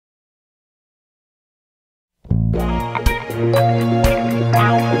It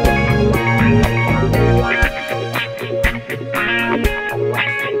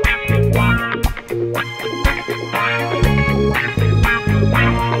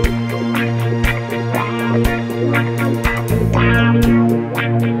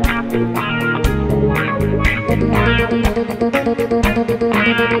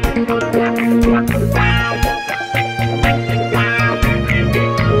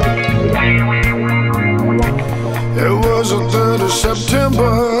was the 3rd of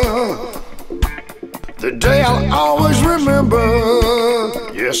September, the day I'll always remember.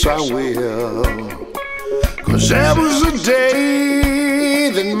 Yes, I will. 'Cause that was the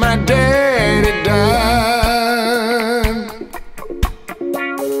day that my daddy died.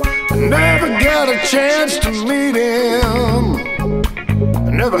 Never got a chance to meet him.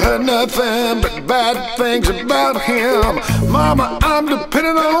 Never heard nothing but bad things about him. Mama, I'm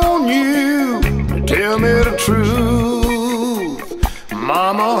depending on you to tell me the truth.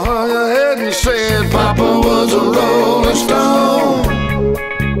 Mama hung her head and said Papa was a Rolling Stone.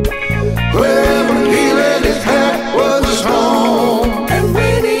 Wherever he laid his hat was his home. And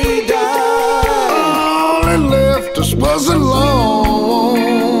when he died, all he left us was alone.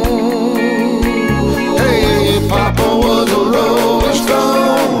 Hey, Papa was a Rolling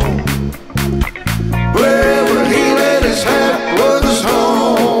Stone. Wherever he laid his hat was his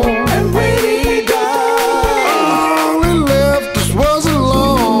home. And when he died, all he left us was alone.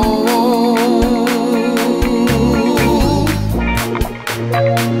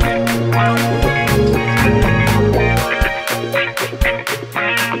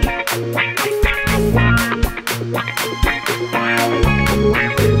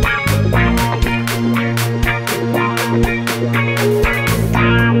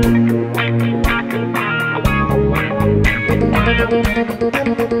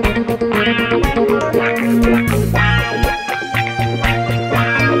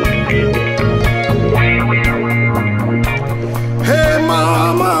 Hey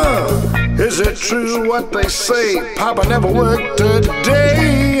mama, is it true what they say? Papa never worked a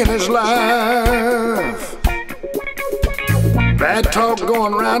day in his life. Bad talk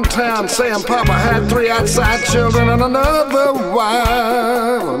going around town saying Papa had 3 outside children and another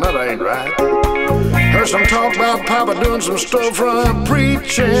wife. Well, that ain't right. Heard some talk about Papa doing some storefront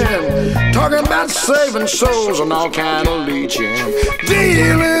preaching, talking about saving souls and all kind of leeching,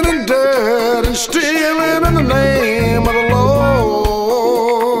 dealing in dirt and stealing in the name of the Lord.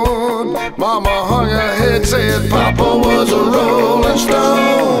 Mama hung her head, said Papa was a Rolling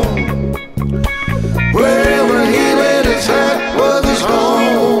Stone. Wherever he laid his hat was his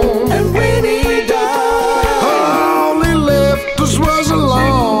home. And when he died, all he left us was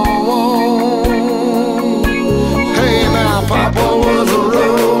alone. Hey now, Papa was a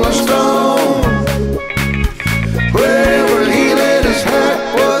Rolling Stone. Wherever he laid his hat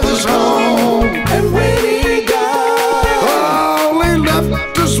was his home. And when he died, all he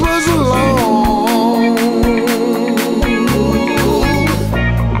left us was alone.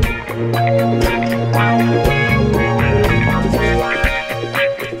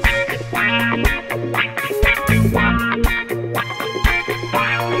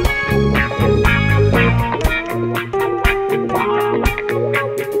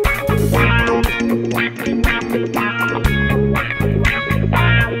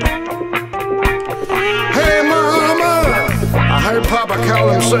 Papa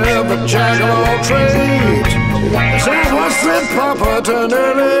called himself a jack of all trades. So what's that Papa turned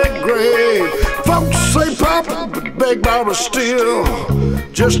early grave? Folks say Papa beg Barbara still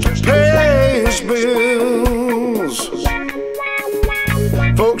just to pay his bills.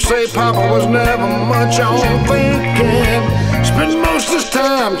 Folks say Papa was never much on thinking, spent most of his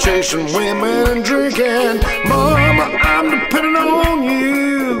time chasing women and drinking. Mama, I'm depending on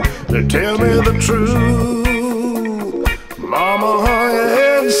you to tell me the truth. Mama hung her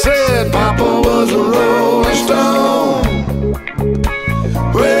head and said Papa was a Rolling Stone.